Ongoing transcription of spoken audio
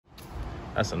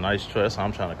That's a nice truck. That's how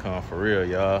I'm trying to come for real,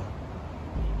 y'all.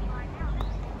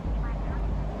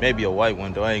 Maybe a white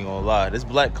one, though. I ain't gonna lie. This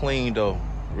black clean, though.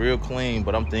 Real clean,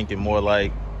 but I'm thinking more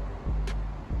like...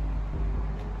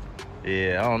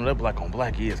 Yeah, I don't know. That black on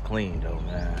black is clean, though,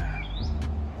 man.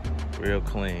 Real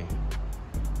clean.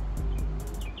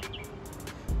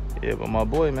 Yeah, but my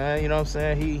boy, man, you know what I'm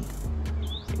saying? He...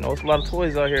 You know, it's a lot of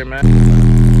toys out here, man.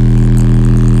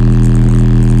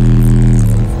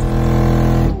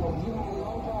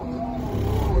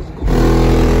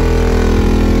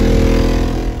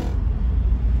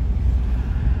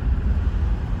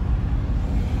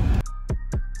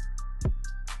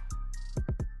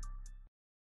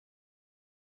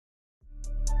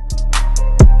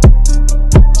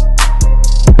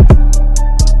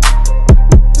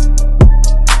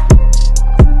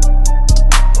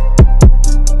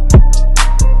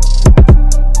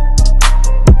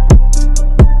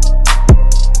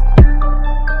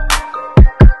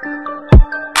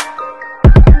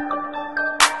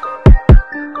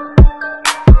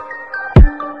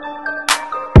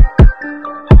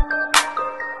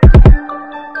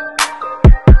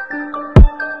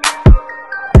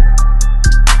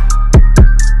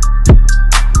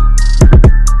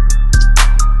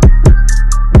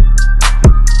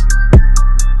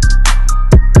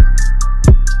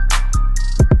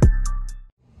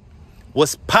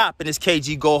 What's poppin'? It's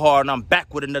KG Go Hard, and I'm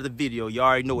back with another video. You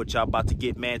already know what y'all about to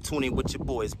get, man. Tune in with your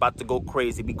boy. It's about to go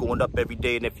crazy. Be going up every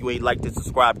day, and if you ain't like to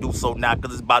subscribe, do so now,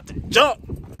 because it's about to jump.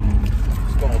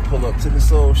 Just gonna pull up to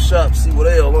this old shop, see what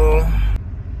they all on.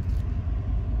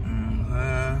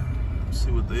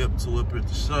 See what they up to up at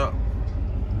the shop.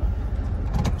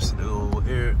 Still over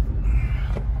here.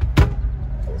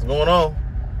 What's going on?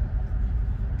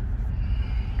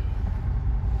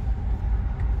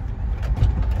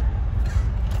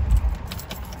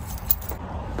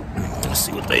 Let's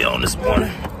see what they on this morning.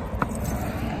 He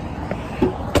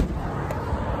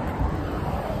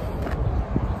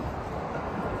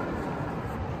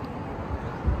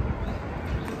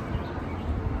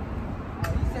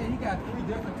said he got 3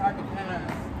 different type of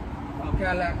kinds of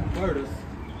Cadillac converters.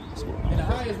 And the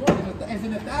highest one is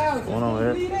in the thousands. Going on Can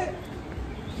here? you believe that?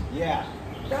 Yeah.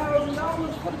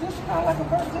 $1,000 for just a Cadillac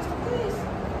converter, just a piece.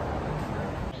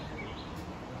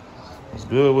 It's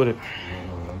good with it.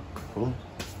 Cool.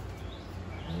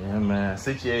 Yeah, man.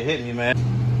 Since you ain't hit me, man.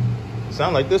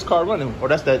 Sound like this car running. Or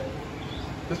that's that.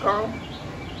 This car on?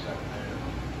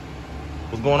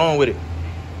 What's going on with it?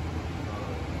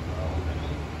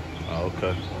 Oh,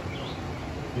 okay.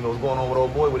 You know what's going on with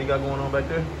old boy? What he got going on back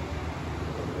there?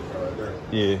 Right there.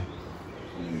 Yeah.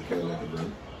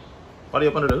 Why they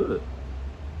up under the hood?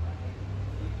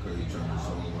 Because he's trying to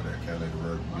show me what that Cadillac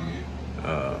work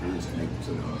did. He's connected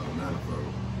to the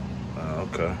manifold.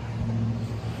 Okay.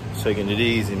 Taking it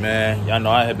easy, man. Y'all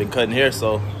know I have been cutting hair,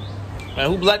 so.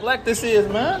 Man, who black this is,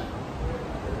 man?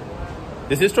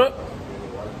 This his truck?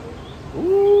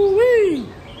 Ooh-wee.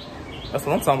 That's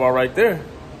what I'm talking about right there.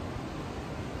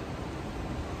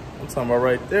 I'm talking about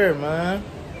right there, man.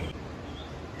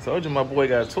 Told you my boy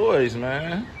got toys,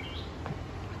 man.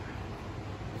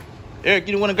 Eric,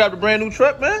 you want to grab the brand new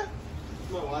truck, man?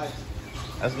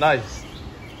 That's nice.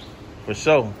 For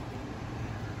sure.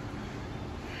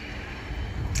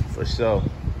 For sure.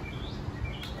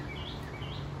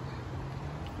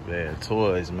 Man,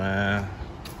 toys, man.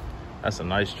 That's a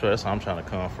nice truck. That's how I'm trying to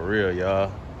come for real,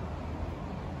 y'all.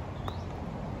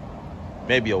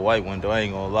 Maybe a white one, though. I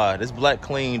ain't gonna lie. This black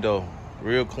clean, though.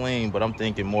 Real clean, but I'm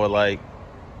thinking more like...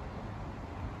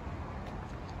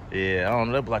 Yeah, I don't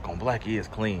know. That black on black is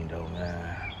clean, though,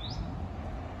 man.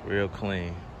 Real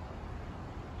clean.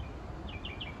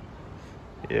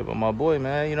 Yeah, but my boy,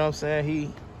 man, you know what I'm saying?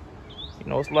 He... You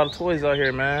know, it's a lot of toys out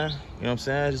here, man. You know what I'm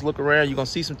saying? Just look around. You're going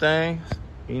to see some things,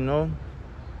 you know.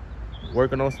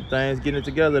 Working on some things, getting it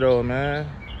together, though, man.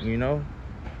 You know.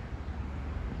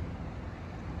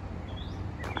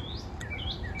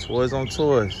 Toys on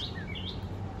toys.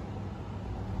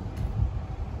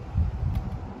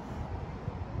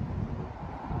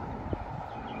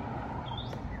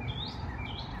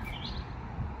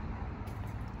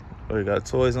 Oh, we got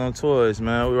toys on toys,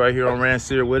 man. We're right here on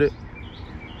Rancier with it.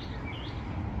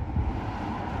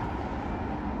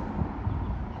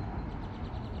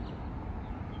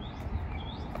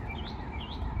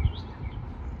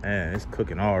 Man, it's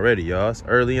cooking already, y'all. It's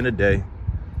early in the day.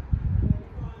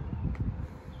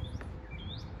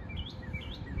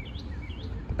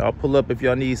 Y'all pull up if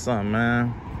y'all need something, man.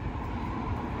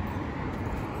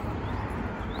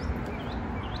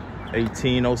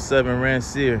 1807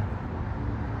 Rancier.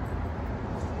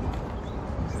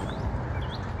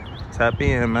 Tap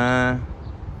in, man.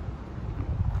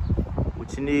 What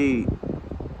What you need?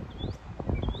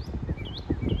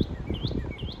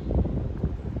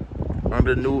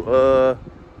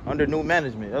 Under new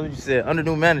management. That's what you said. Under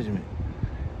new management.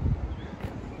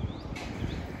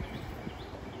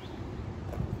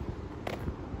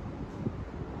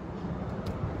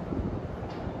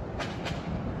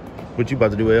 What you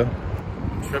about to do, El?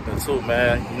 Tripping too,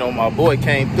 man. You know, my boy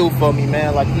came through for me,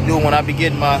 man, like he do when I be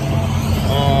getting my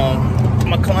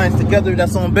clients together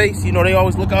that's on base. You know, they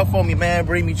always look out for me, man.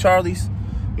 Bring me Charlie's,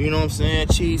 you know what I'm saying?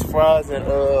 Cheese fries and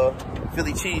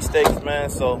Philly cheese steaks, man.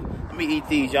 So let me eat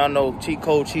these. Y'all know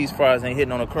cold cheese fries ain't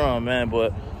hitting on a crumb, man.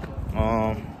 But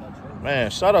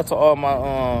man, shout out to all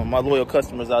my my loyal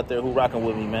customers out there who rocking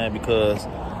with me, man, because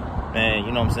man,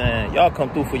 you know what I'm saying? Y'all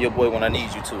come through for your boy when I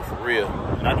need you to, for real.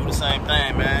 And I do the same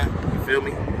thing, man. You feel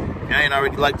me? If you ain't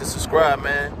already like to subscribe,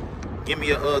 man, give me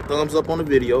a thumbs up on the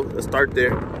video. Let's start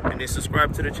there. And then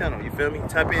subscribe to the channel. You feel me?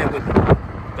 Tap in with me.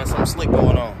 Got something slick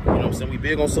going on. You know what I'm saying? We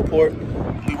big on support.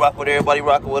 We rock with everybody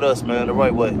rocking with us, man, the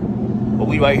right way. But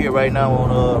we right here right now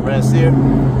on Rancier.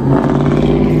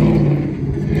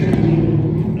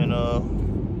 And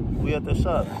we at the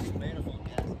shop.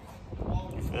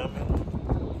 You feel me?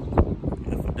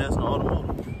 That's an automotive.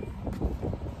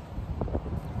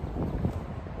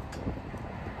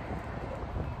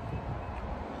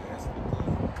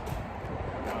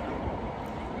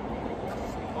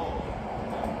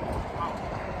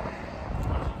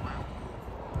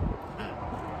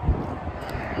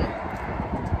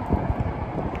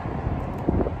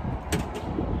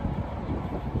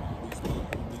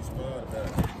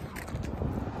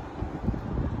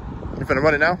 You finna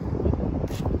run it now?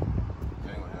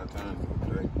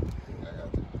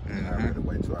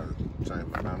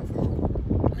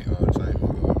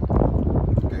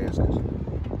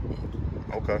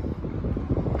 Okay. I'm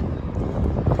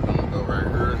gonna go right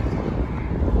here.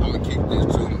 I'm gonna keep these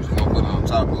two. I'm just gonna put it on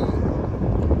top of it.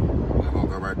 I'm gonna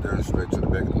go right there and straight to the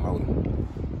back of the motor.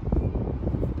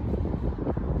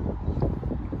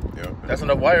 Yep. That's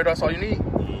enough wire. That's all you need. Yep.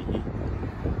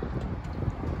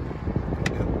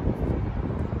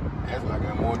 That's like I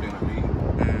got more than I need.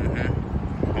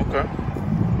 Okay.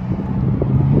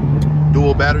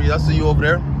 Dual batteries. I see you over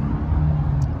there.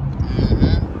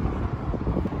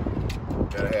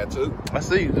 Gotta have two. I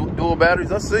see you. Dual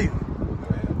batteries. I see you.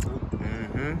 Gotta have two.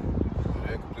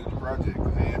 That complete the project.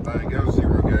 Cause anything else,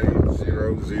 zero gauge,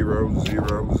 zero, zero,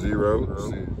 zero, zero.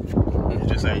 You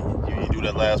just ain't. You do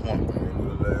that last one. Do the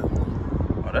last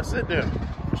one. Oh, that's it there.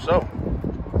 For sure.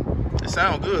 It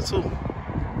sounds good too.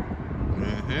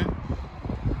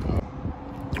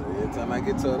 Every time I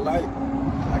get to a light,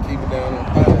 I keep it down on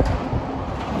 5.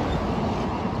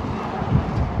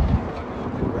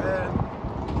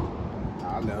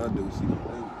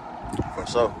 For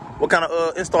sure. What kind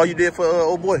of install you did for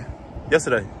old boy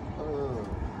yesterday? I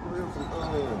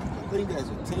think that's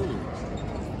a 10.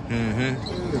 Yeah,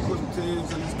 put some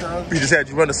 10s in this car. You just had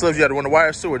you run the subs. You had to run the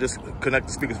wires too, or just connect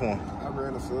the speakers for him? I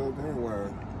ran a sub and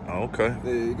wire. Oh, okay.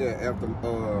 Yeah,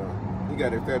 he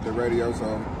got it after radio,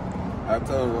 so I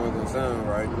told him it wasn't gonna sound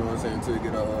right. You know what I'm saying? Until you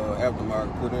get a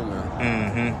aftermarket put in there.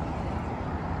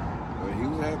 But he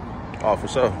was happy. Oh, for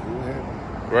sure. He was happy.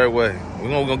 Right way. We're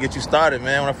gonna get you started,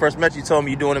 man. When I first met you, you told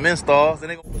me you doing them installs. They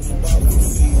the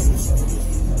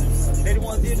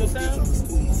one did the sound?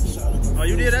 Oh,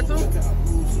 you did that too?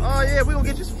 Oh yeah, we gonna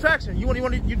get you some traction. You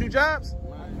do jobs?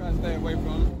 I try to stay away from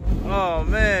him. Oh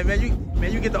man,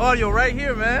 you get the audio right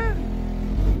here, man.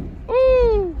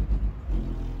 Ooh.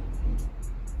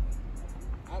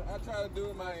 I try to do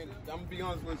it, man. I'm gonna be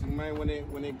honest with you, man. When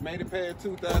it made it past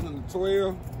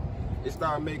 2012. It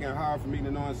started making it hard for me to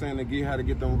know what I'm saying, how to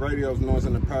get them radios, know what I'm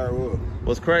saying, to power up.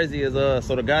 What's crazy is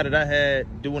so the guy that I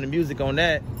had doing the music on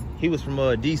that, he was from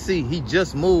DC. He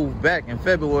just moved back in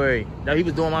February. Now he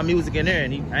was doing my music in there,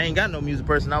 and I ain't got no music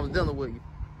person I was dealing with.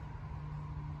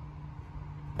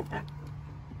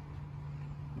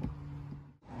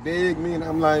 Big me, and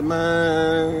I'm like,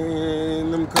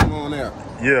 man, let me come on out.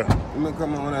 Yeah. Let me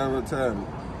come on out and retire me.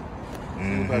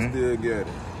 See if I still get it.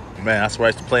 Man, I swear I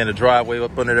used to play in the driveway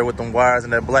up under there with them wires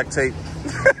and that black tape.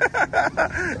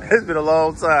 It's been a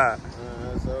long time.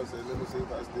 So I said, let me see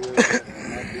if I still get it.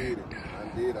 And I did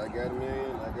it. I got him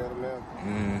in, I got him out.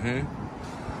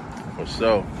 For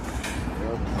sure.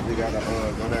 Yep. We gotta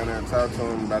go down there and talk to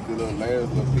him about the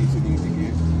last little piece he needs to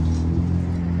get.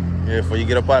 Yeah, before you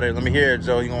get up out of here, let me hear it,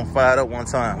 Joe. You gonna fire it up one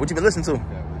time. What you been listening to?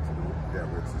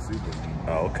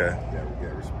 Oh, okay. Yeah, we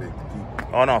gotta respect the people.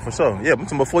 Oh no, for sure. Yeah, I'm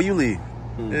talking before you leave.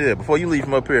 Yeah, before you leave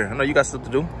from up here. I know you got stuff to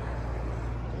do.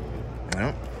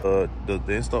 Yeah. The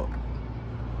install.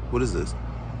 What is this?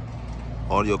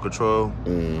 Audio control.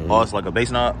 Oh, it's like a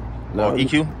bass knob. No, or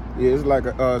EQ? Yeah, it's like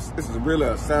this is really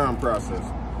a sound process.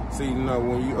 See, you know,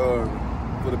 when you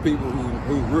for the people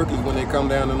who rookies when they come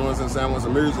down to North and sound with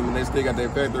some music and they still got their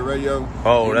factory radio.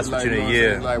 Oh, that's like, what you need,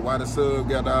 yeah. Like why the sub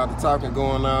got all the talking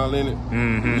going all in it.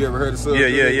 Mm-hmm. You ever heard the sub? Yeah.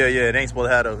 It ain't supposed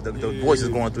to have the voices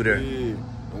going through there. Yeah.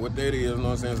 And what that is, you know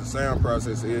what I'm saying, it's a sound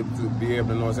process to be able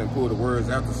to, you know what I'm saying, pull the words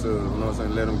out the sub, you know what I'm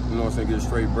saying, let them, you know what I'm saying, get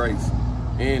straight breaks.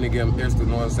 And to get them extra, you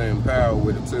know what I'm saying, power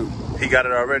with it too. He got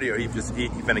it already, or he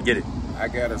finna get it? I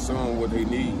got to show him what they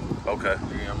need. Okay.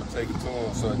 Yeah, I'm gonna take it to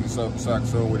him so I can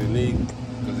show him what they need.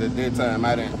 Because at that time,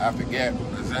 I forgot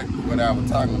exactly what I was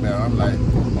talking about. I'm like,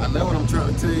 I know what I'm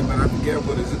trying to tell you, but I forget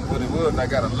what it was. I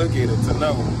gotta look at it to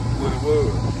know what it was.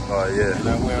 Oh yeah. And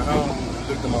I went home and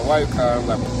looked at my wife's car. I'm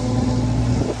like,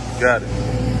 got it.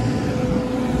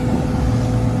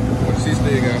 But she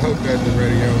still got hooked at the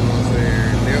radio, you know what I'm saying?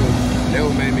 That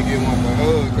would make me get one for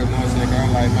her, because, you know what I'm saying,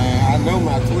 I'm like, man, I know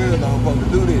my 12 don't supposed to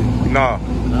do this. No.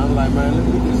 And I'm like, man, let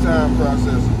me get this sound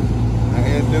processor. I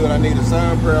had to do it. I need a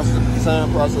sound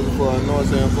processor for, you know what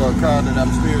I'm saying, for a car that I'm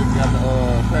still got the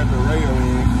factory radio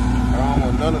in. I don't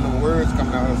want none of them words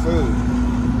coming out of her food.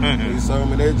 He showed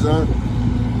me that junk.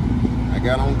 I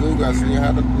got on Google. I seen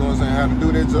how to, you know what I'm saying, how to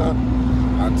do that junk.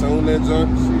 I tuned that junk.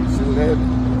 She was happy.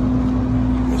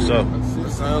 What's up?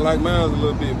 It sound like mine a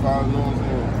little bit, Paul, you know what I'm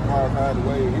saying? Paul had the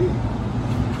way it is.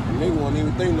 Nigga won't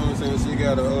even think, you know what I'm saying? She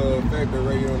got a factory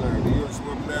radio in there. You just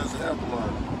whooping down to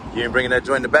aftermarket. You ain't bringing that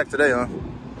joint in the back today, huh?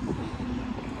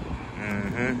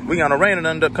 We got no rain or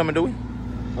nothing coming, do we?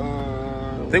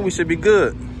 I think we should be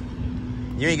good.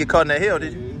 You ain't get caught in that hell,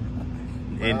 did you?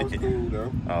 Yeah. I was cool, though.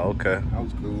 Oh, okay. I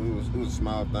was cool. It was a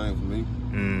small thing for me.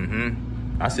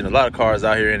 I seen a lot of cars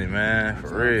out here in it, man.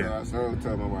 For real. I told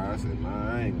my wife, I said,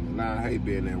 man, I hate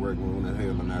being at work when the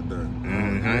hell I'm not there.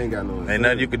 I ain't got no insurance. Ain't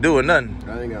nothing you could do with nothing.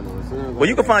 I ain't got no insurance. Well,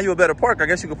 you can find you a better park. I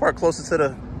guess you can park closer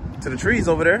to the trees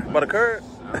over there by the curb.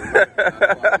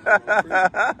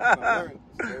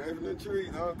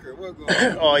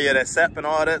 Oh yeah, that sap and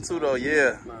all that too, though.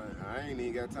 Yeah. I ain't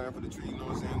even got time for the tree. You know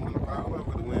what I'm saying? When the power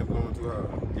up, the wind blowing too hard.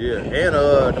 Yeah, and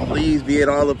the leaves being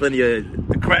all up in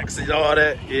the cracks and all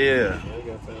that. Yeah. I ain't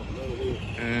got time for none of that.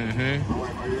 My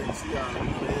wife, you see how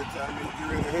every time you get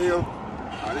in the hell,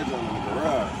 they going in the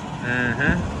garage.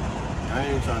 I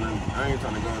ain't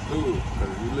trying to go through it. Cause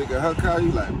if you look at her car,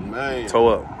 you like, man. Toe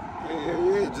up.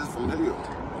 Yeah, just from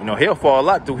hell. You know, hell fall a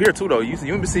lot through here too, though. You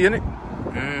been seeing it?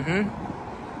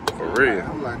 For real.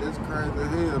 I'm like, that's crazy as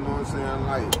hell, you know what I'm saying?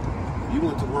 Like, you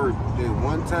went to work that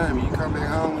one time and you come back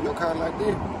home with your car like that?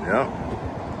 Yeah.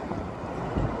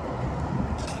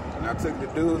 And I took the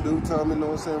dude told me, you know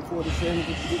what I'm saying, 47.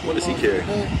 What does he carry?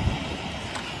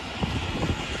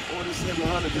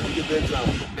 4,700 just to get that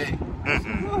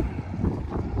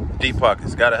jump. Deep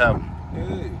pockets, gotta have them.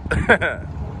 Yeah.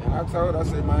 And I told her, I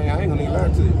said, man, I ain't gonna even lie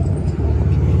to you.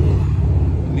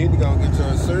 You need to go get your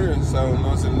insurance, so, you know what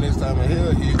I'm saying, the next time a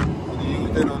hell hit, you can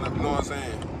use that on the, you know what I'm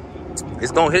saying?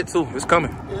 It's gonna hit too, it's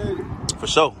coming. Yeah. For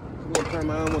sure. One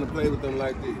time I don't want to play with them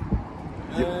like that.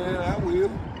 Yeah, I will.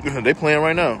 They playing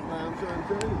right now. I'm trying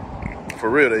to tell you. For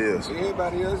real, they is.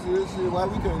 Everybody else is, shit, why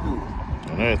we can't do it?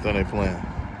 And everything they playing.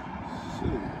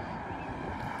 Shit.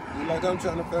 Like I'm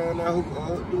trying to find out who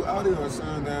do audio or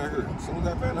something down here. As soon as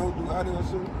I find out who do audio or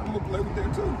something, I'm gonna play with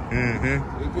that too.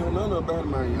 If you don't know nothing about it,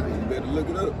 man, you better look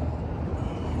it up.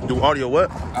 Do audio what?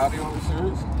 Audio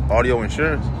insurance. Audio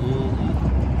insurance?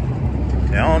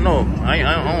 Yeah, I don't know.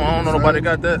 I don't know nobody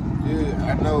got that. Yeah,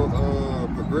 I know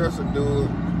Progressive do it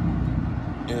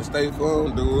and State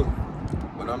Farm do it.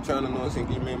 But I'm trying to know what I'm saying,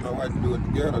 get me and my wife to do it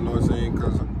together, you know what I'm saying?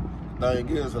 Because the thing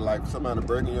is, like somebody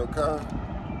breaking your car,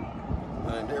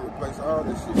 man, they replace all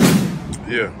this shit.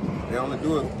 Yeah. They only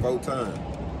do it 4 times.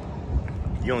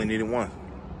 You only needed one.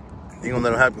 You gonna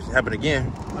let it happen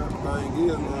again? My thing is, you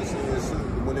know what I'm saying, so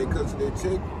when they cut you that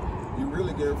check, you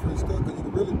really get free stuff because you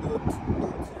can really do it.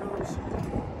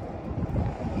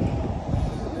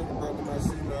 Nigga broke my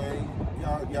shit, man.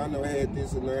 Y'all know I had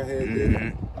this and I had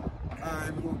that.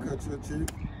 Alright, we gonna cut you a check.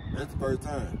 That's the first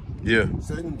time. Yeah.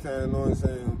 Second time, you know what I'm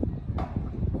saying,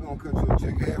 we gonna cut you a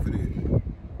check half of it.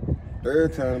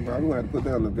 Third time, bro, I'm gonna have to put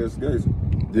down the investigation.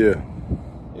 Yeah.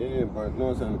 Yeah, but you know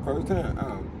what I'm saying, the first time,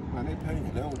 man, they pay me.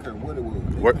 They don't care what it was.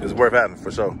 It's worth having,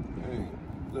 for sure. Hey,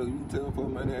 look, you tell for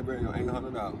man, that bring you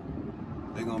 $800.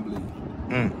 They gonna believe.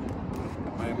 Man,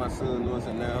 my son, you know what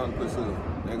I'm saying, 900%.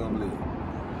 They gonna believe.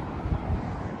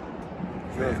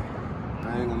 Yeah. I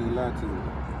ain't gonna even lie to you.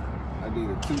 I did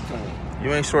it 2 times.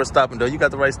 You ain't short stopping though. You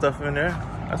got the right stuff in there.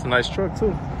 That's a nice truck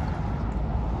too.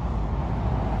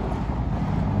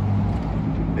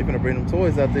 They gonna bring them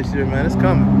toys out this year, man. It's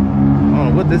coming. I don't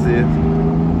know what this is.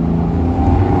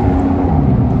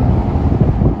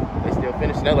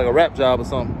 That's like a rap job or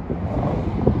something.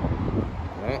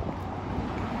 Yeah.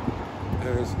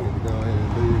 Let's go ahead and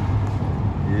leave.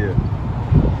 Yeah.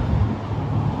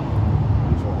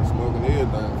 I'm trying to smoking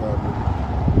everything, probably.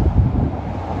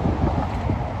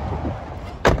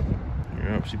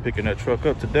 Yeah, she picking that truck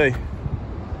up today.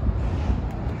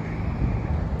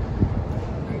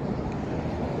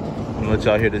 I'm gonna let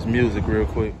y'all hear this music real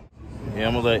quick. Yeah,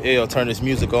 I'm gonna let L turn this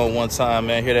music on one time,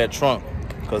 man. Hear that trunk.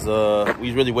 Cause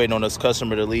we really waiting on this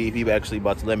customer to leave. He actually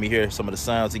about to let me hear some of the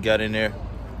sounds he got in there.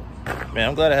 Man,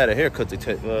 I'm glad I had a haircut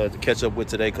to catch up with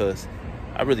today, cause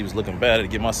I really was looking bad to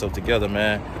get myself together,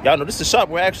 man. Y'all know this is a shop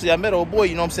where actually I met old boy,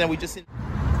 you know what I'm saying? We just seen.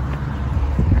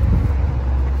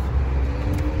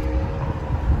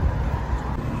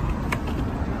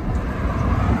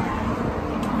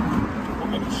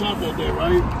 Shop that day,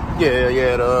 right?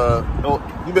 Yeah. Oh,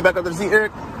 you been back up to see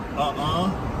Eric?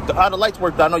 How the lights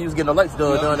worked? I know you was getting the lights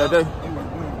done that day.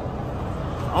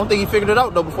 I don't think he figured it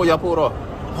out though before y'all pulled off.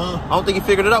 I don't think he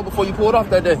figured it out before you pulled off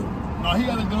that day. No, he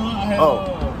got it done. I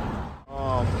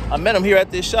had. I met him here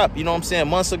at this shop. You know what I'm saying?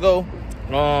 Months ago.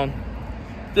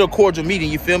 Still cordial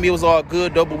meeting. You feel me? It was all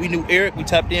good though. But we knew Eric. We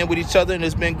tapped in with each other, and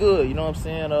it's been good. You know what I'm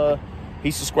saying?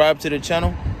 He subscribed to the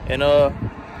channel, and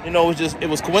you know, it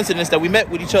was coincidence that we met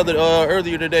with each other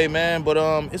earlier today, man. But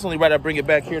it's only right I bring it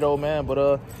back here though, man.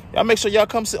 But y'all make sure y'all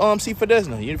come see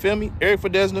Fidesna. You feel me? Eric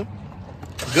Fidesna.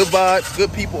 Good vibes,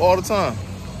 good people all the time.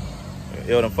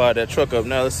 L done fired that truck up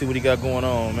now. Let's see what he got going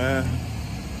on, man.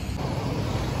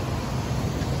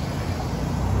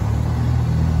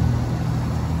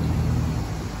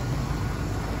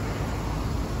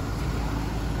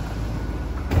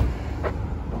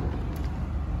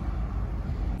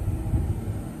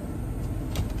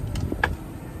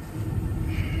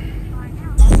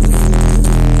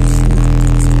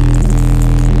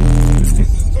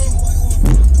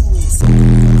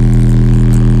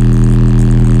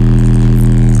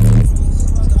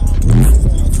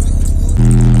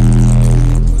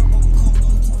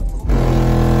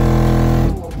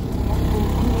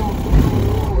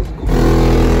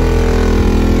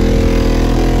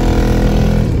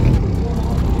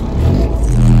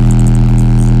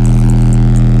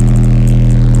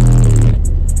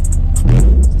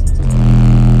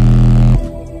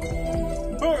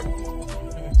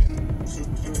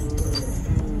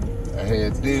 I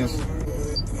had this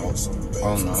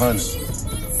on the 100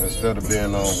 instead of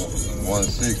being on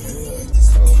 160.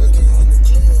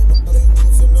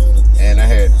 And I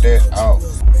had that out.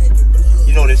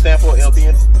 You know what it stands for,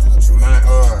 LPN?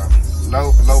 My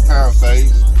low power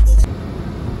phase.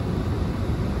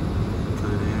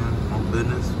 Put it in. On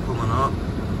business, pulling up.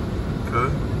 Okay.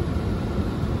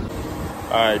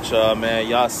 All right, y'all, man.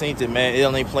 Y'all seen it, man. It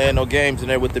ain't playing no games in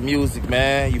there with the music,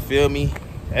 man. You feel me?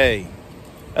 Hey,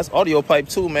 that's audio pipe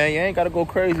too, man. You ain't gotta go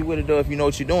crazy with it though if you know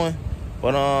what you're doing. But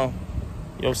you know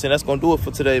what I'm saying? That's gonna do it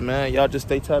for today, man. Y'all just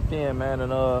stay tapped in, man,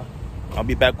 and I'll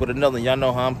be back with another. Y'all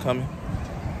know how I'm coming.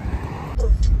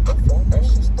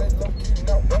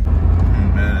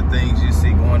 Man, the things you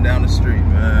see going down the street,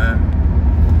 man.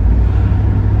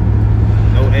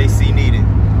 No AC needed.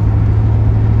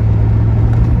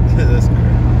 That's great.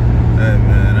 Hey,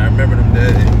 man, I remember them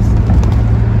days. You know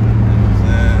what I'm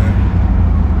saying?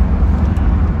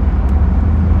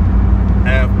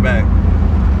 Half back.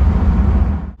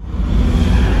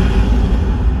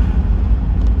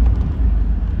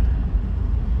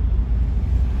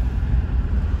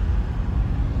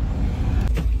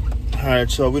 All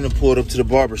right, y'all, we done pulled up to the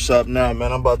barber shop now,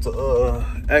 man. I'm about to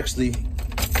actually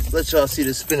let y'all see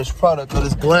this finished product of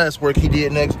this glass work he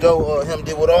did next door. Him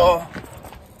did with all.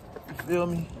 You feel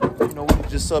me? You know, we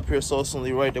just up here so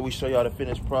instantly right that we show y'all the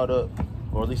finished product,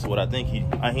 or at least what I think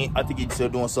I think he's still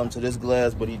doing something to this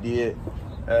glass, but he did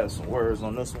add some words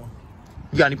on this one.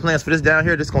 You got any plans for this down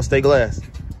here? This gonna stay glass?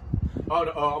 I'm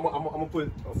gonna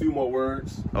put a few more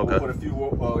words. Okay. I'm gonna put a few,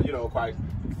 you know, like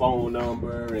phone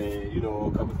number and, you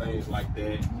know, a couple things like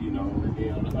that, you know, and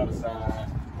then on the other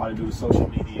side, probably do the social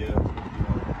media, you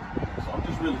know. So I'm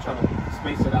just really trying to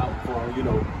space it out for, you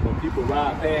know, when people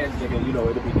ride past, they can, you know,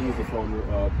 it'll be easy for them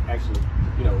to actually,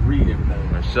 you know, read everything.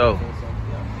 For sure.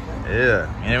 Yeah,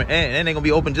 and they gonna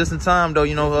be open just in time though,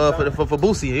 you know, for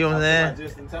Boosie, you know what I'm saying?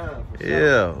 Just in time. For sure.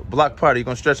 Yeah, block party, you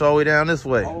gonna stretch all the way down this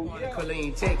way. Oh, yeah.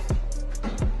 Killeen, Texas.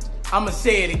 I'ma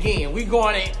say it again. We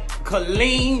going to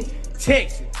Killeen,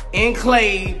 Texas.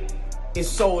 Enclave is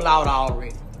sold out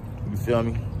already. You feel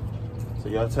me? So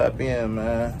y'all tap in,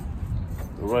 man,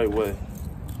 the right way.